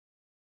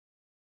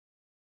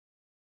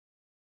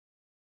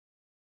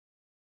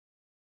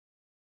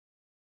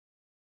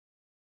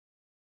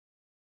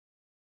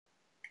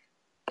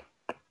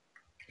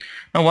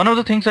Now, one of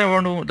the things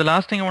the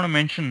last thing I want to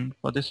mention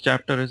for this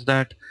chapter is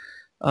that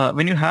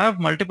when you have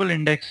multiple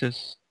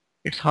indexes,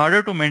 it's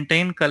harder to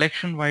maintain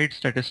collection-wide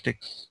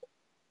statistics,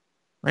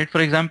 right?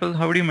 For example,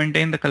 how do you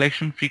maintain the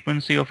collection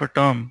frequency of a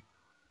term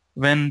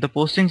when the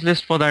postings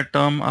list for that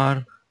term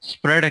are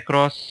spread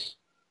across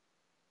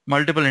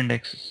multiple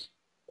indexes?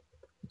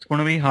 It's going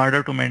to be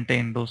harder to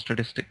maintain those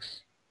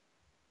statistics.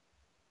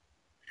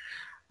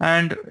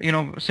 And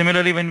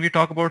similarly, when we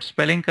talk about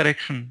spelling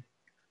correction,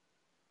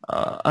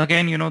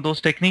 again,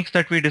 those techniques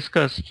that we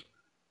discussed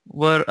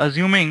were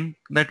assuming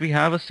that we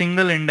have a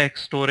single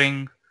index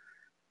storing,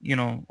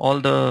 all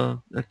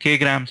the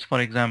k-grams, for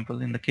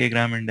example, in the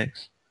k-gram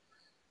index.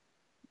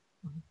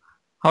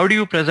 How do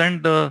you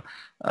present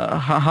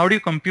how do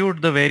you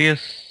compute the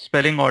various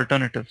spelling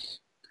alternatives?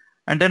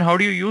 And then how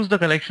do you use the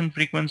collection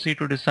frequency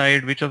to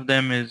decide which of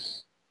them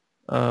is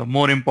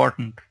more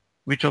important?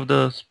 Which of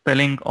the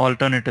spelling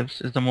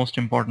alternatives is the most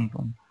important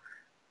one?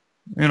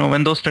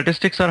 When those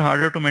statistics are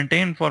harder to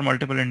maintain for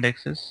multiple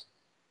indexes,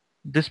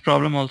 this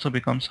problem also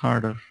becomes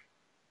harder.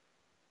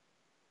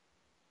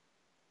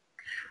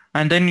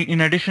 And then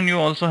in addition, you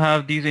also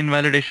have these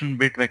invalidation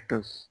bit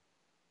vectors.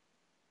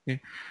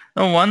 Okay.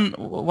 Now,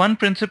 one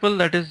principle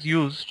that is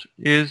used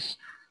is,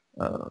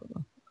 uh,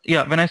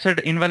 yeah, when I said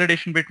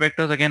invalidation bit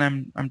vectors,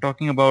 again, I'm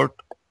talking about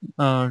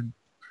uh,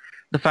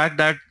 the fact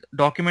that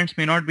documents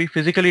may not be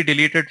physically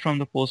deleted from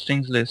the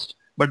postings list,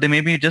 but they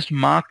may be just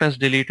marked as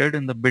deleted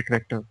in the bit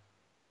vector.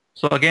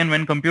 So again,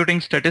 when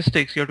computing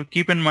statistics, you have to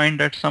keep in mind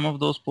that some of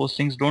those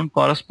postings don't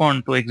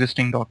correspond to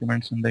existing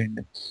documents in the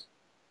index.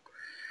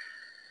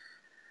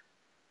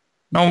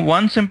 Now,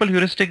 one simple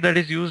heuristic that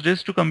is used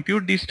is to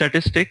compute these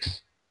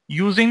statistics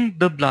using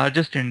the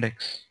largest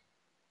index,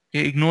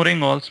 okay,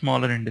 ignoring all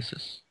smaller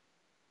indices.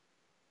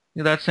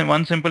 Yeah, that's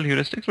one simple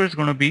heuristic, so it's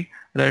going to be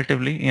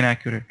relatively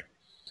inaccurate.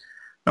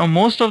 Now,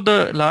 most of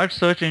the large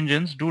search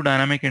engines do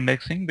dynamic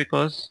indexing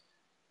because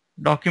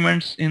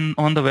documents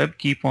on the web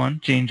keep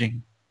on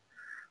changing.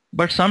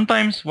 But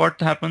sometimes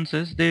what happens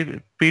is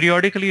they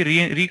periodically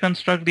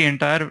reconstruct the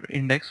entire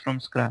index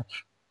from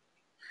scratch.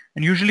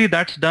 And usually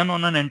that's done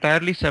on an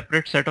entirely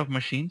separate set of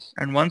machines.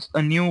 And once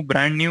a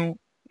brand new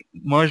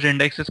merged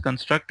index is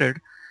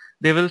constructed,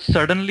 they will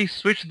suddenly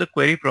switch the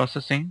query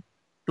processing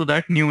to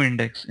that new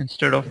index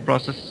instead of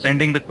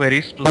sending the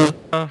queries to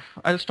the.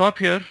 I'll stop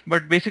here,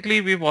 but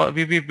basically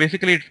we've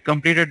basically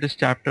completed this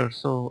chapter.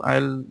 So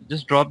I'll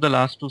just drop the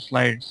last two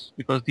slides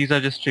because these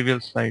are just trivial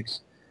slides.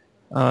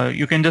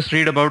 You can just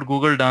read about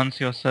Google Dance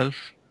yourself.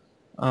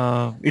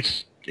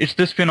 It's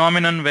this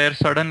phenomenon where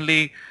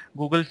suddenly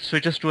Google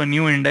switches to a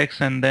new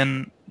index and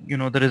then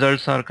the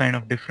results are kind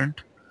of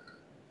different.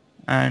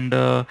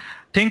 And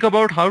think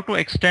about how to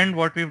extend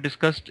what we've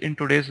discussed in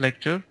today's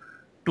lecture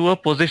to a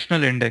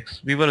positional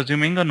index. We were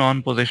assuming a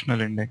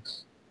non-positional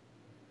index.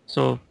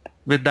 So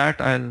with that,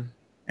 I'll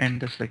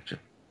end this lecture.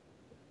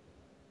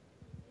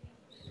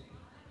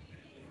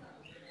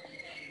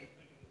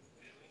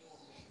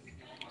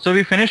 So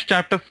we finished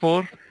chapter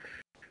 4.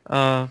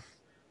 We're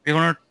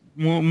going to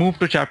move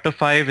to chapter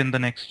 5 in the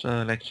next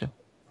lecture.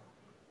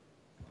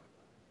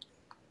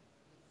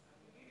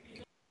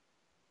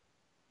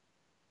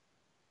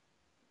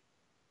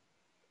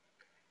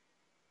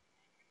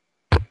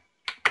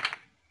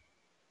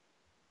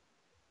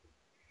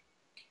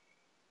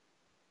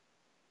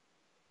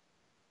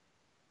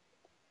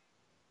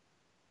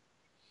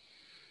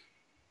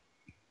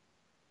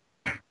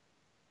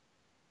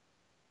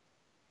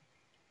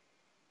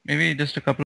 Maybe just a couple